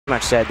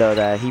much said though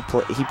that he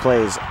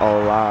plays a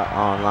lot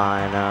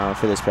online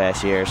for this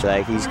past year, so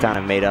like he's kind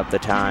of made up the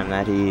time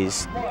that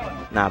he's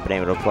not been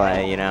able to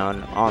play, you know,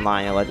 and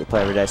online you'll let you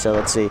play every day. So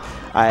let's see.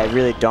 I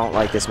really don't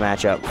like this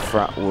matchup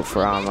from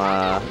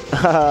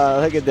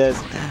look at this.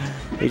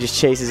 He just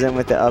chases him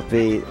with the up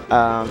B.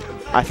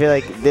 I feel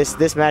like this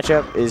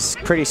matchup is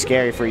pretty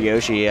scary for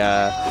Yoshi.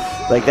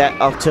 Like that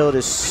up tilt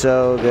is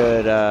so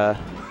good.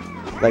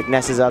 Like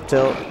Ness's up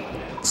tilt,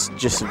 it's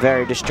just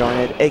very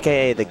disjointed,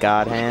 aka the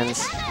God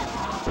hands.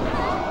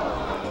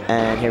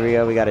 And here we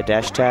go, we got a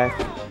dash attack.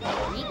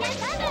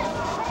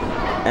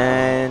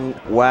 And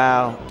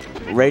wow,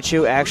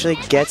 Raychu actually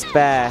gets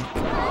back.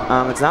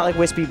 It's not like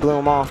Wispy blew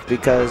him off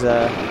because,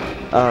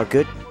 oh,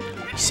 good.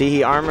 See,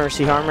 he armors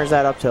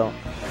that up tilt.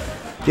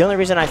 The only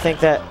reason I think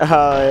that,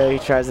 he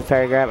tries the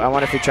parry grab. I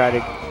wonder if he tried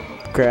to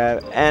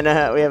grab. And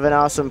we have an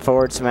awesome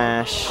forward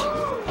smash.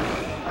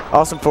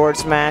 Awesome forward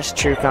smash,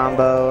 true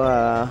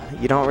combo.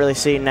 You don't really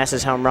see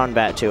Ness's home run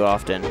bat too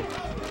often.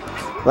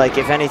 Like,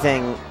 if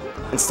anything,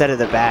 instead of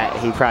the bat,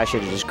 he probably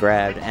should have just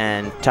grabbed.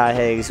 And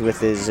Tyhiggz, with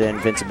his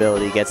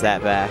invincibility, gets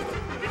that back.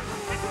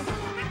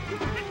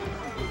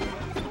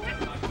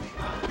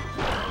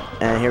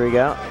 And here we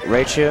go.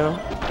 Raychu.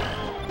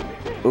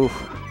 Oof.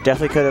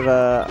 Definitely could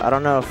have, I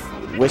don't know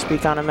if Wispy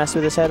kind of messed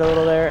with his head a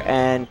little there.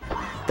 And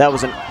that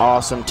was an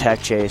awesome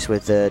tech chase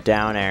with the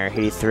down air.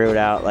 He threw it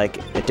out like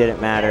it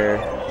didn't matter.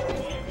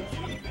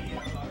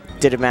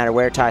 Didn't matter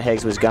where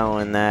Tyhiggz was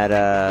going,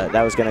 that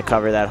was going to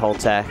cover that whole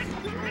tech.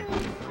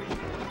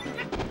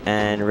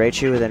 And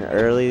Raychu with an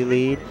early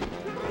lead.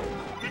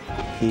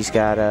 He's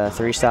got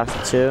 3 stocks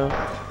to 2.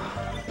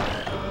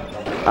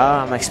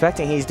 I'm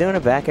expecting, he's doing a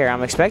back air.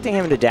 I'm expecting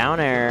him to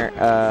down air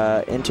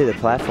into the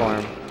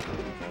platform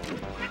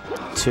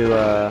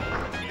to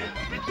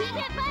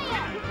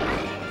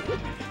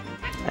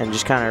and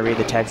just kind of read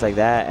the text like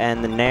that.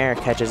 And the Nair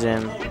catches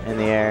him in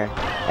the air.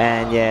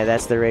 And yeah,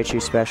 that's the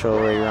Raychu special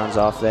where he runs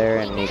off there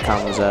and he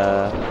comes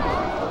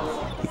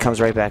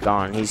right back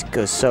on. He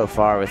goes so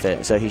far with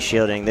it. So he's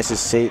shielding. This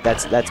is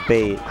that's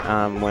bait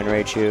when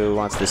Raychu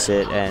wants to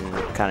sit and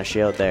kind of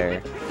shield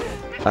there.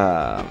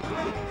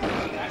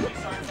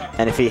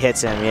 And if he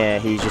hits him, yeah,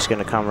 he's just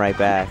gonna come right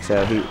back.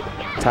 So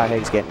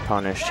Tyhiggz getting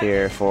punished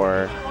here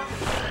for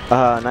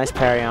nice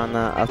parry on the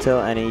up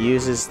tilt, and he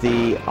uses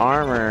the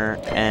armor,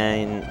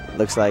 and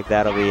looks like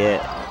that'll be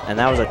it. And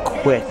that was a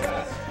quick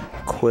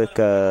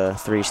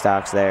 3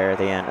 stocks there at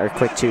the end, or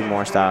quick 2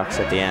 more stocks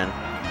at the end.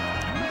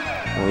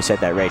 When we said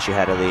that Raychu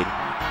had a lead.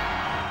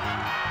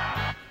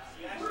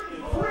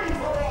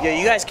 Yeah,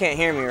 you guys can't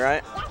hear me,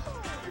 right?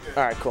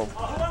 All right, cool.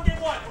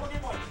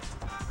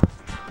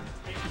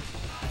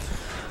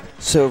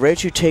 So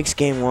Raychu takes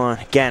game 1.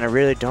 Again, I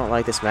really don't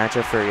like this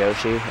matchup for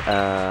Yoshi.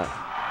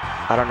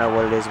 I don't know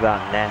what it is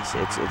about Ness.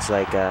 It's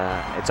like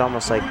it's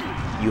almost like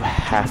you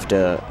have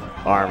to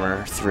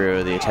armor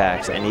through the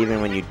attacks, and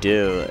even when you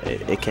do,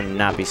 it can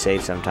not be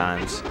safe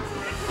sometimes.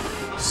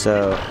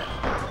 So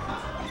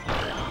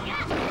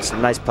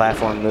some nice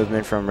platform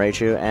movement from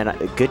Raychu and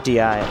a good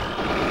DI.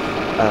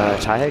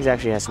 Tyhiggz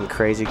actually has some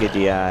crazy good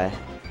DI,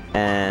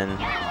 and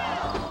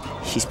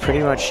he's pretty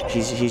much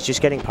he's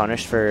just getting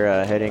punished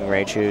for hitting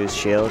Raychu's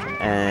shield,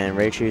 and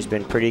Raychu's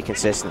been pretty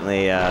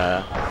consistently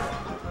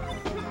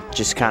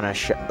just kind of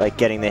like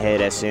getting the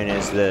hit as soon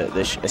as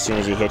as soon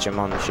as he hits him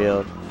on the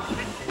shield.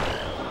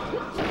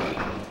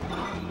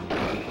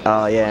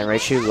 Oh yeah, and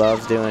Raychu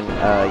loves doing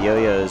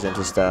yo-yos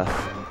into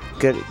stuff.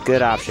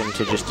 Good option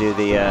to just do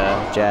the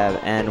jab.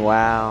 And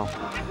wow,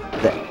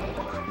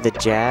 the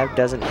jab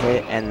doesn't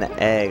hit, and the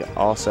egg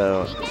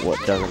also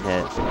doesn't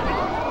hit.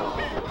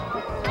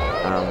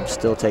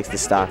 Still takes the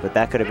stock, but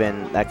that could have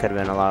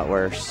been a lot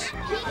worse.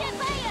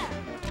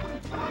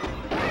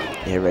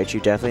 Yeah,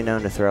 Raychu definitely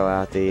known to throw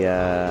out the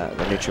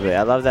neutral blade.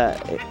 I love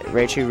that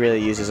Raychu really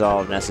uses all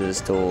of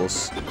Ness's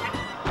tools.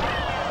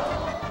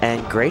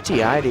 And great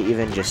DI to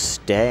even just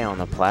stay on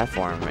the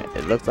platform.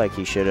 It looked like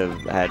he should have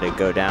had to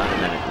go down,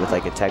 and then with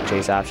like a tech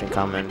chase option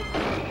coming.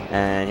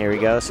 And here we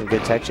go, some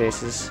good tech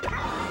chases.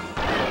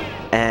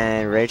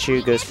 And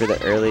Raychu goes for the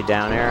early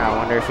down air. I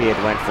wonder if he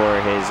had went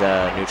for his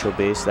neutral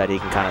B so that he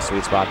can kind of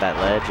sweet spot that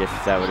ledge, if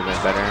that would have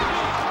been better.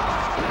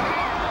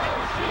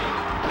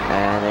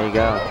 And there you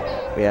go.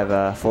 We have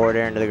a forward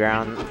air into the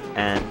ground,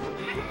 and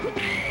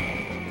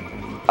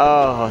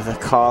oh, the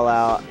call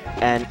out,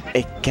 and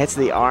it gets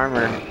the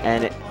armor,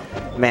 and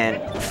man,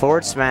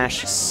 forward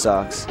smash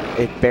sucks.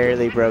 It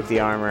barely broke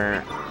the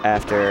armor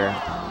after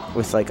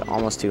with like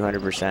almost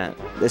 200%.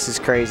 This is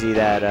crazy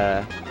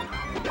that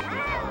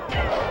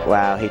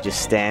wow, he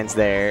just stands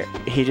there.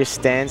 He just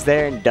stands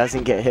there and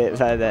doesn't get hit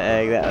by the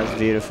egg. That was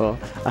beautiful.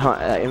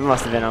 It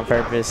must have been on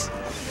purpose.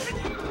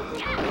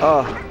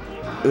 Oh,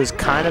 it was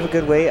kind of a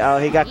good weight. Oh,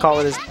 he got caught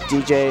with his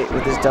DJ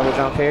with his double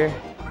jump here.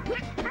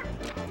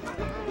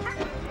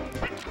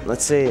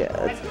 Let's see.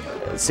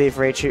 Let's see if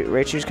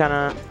Raychu's kind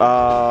of.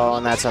 Oh,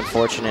 and that's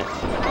unfortunate.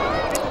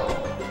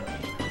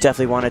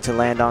 Definitely wanted to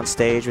land on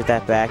stage with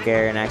that back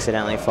air and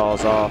accidentally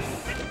falls off.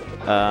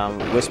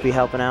 Wispy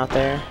helping out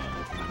there.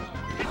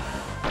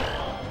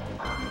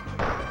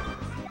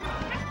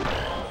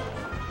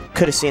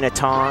 Could have seen a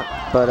taunt,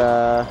 but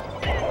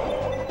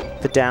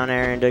the down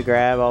air into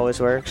grab always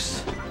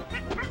works.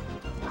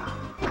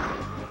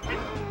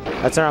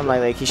 That's what I'm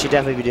like he should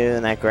definitely be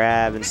doing that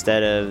grab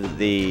instead of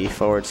the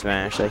forward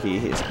smash like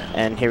he's.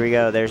 And here we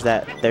go. There's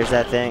that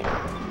thing,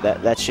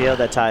 that shield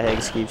that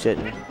Tyhiggz keeps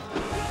hitting.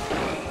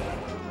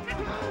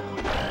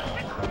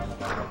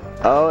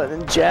 Oh, and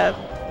then jab.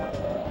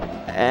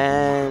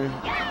 And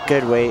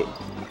good weight.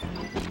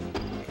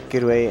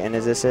 Good weight. And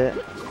is this it?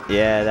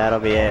 Yeah, that'll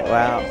be it.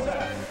 Wow.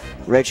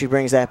 Raychu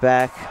brings that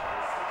back.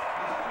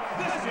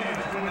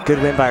 Good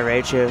win by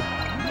Raychu.